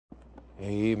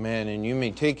Amen. And you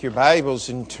may take your Bibles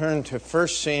and turn to 1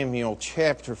 Samuel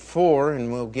chapter 4,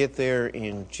 and we'll get there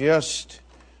in just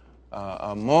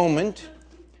a moment.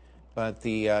 But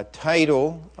the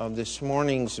title of this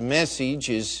morning's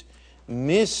message is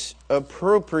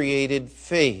Misappropriated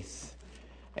Faith.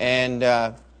 And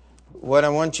what I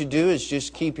want you to do is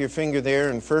just keep your finger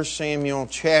there in 1 Samuel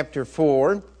chapter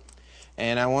 4.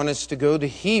 And I want us to go to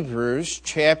Hebrews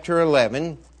chapter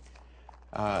 11.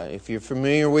 If you're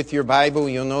familiar with your Bible,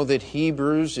 you'll know that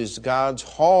Hebrews is God's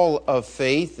hall of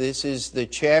faith. This is the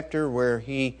chapter where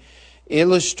He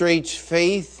illustrates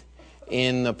faith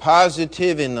in the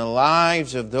positive in the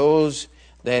lives of those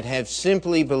that have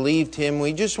simply believed Him.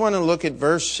 We just want to look at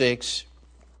verse 6,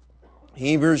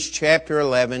 Hebrews chapter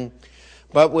 11.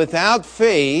 But without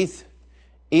faith,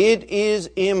 it is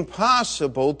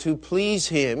impossible to please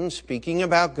Him, speaking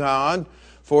about God,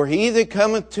 for he that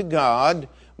cometh to God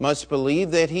must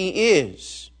believe that He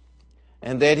is,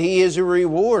 and that He is a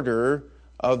rewarder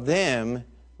of them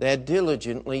that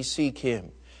diligently seek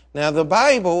Him. Now, the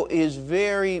Bible is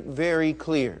very, very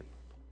clear.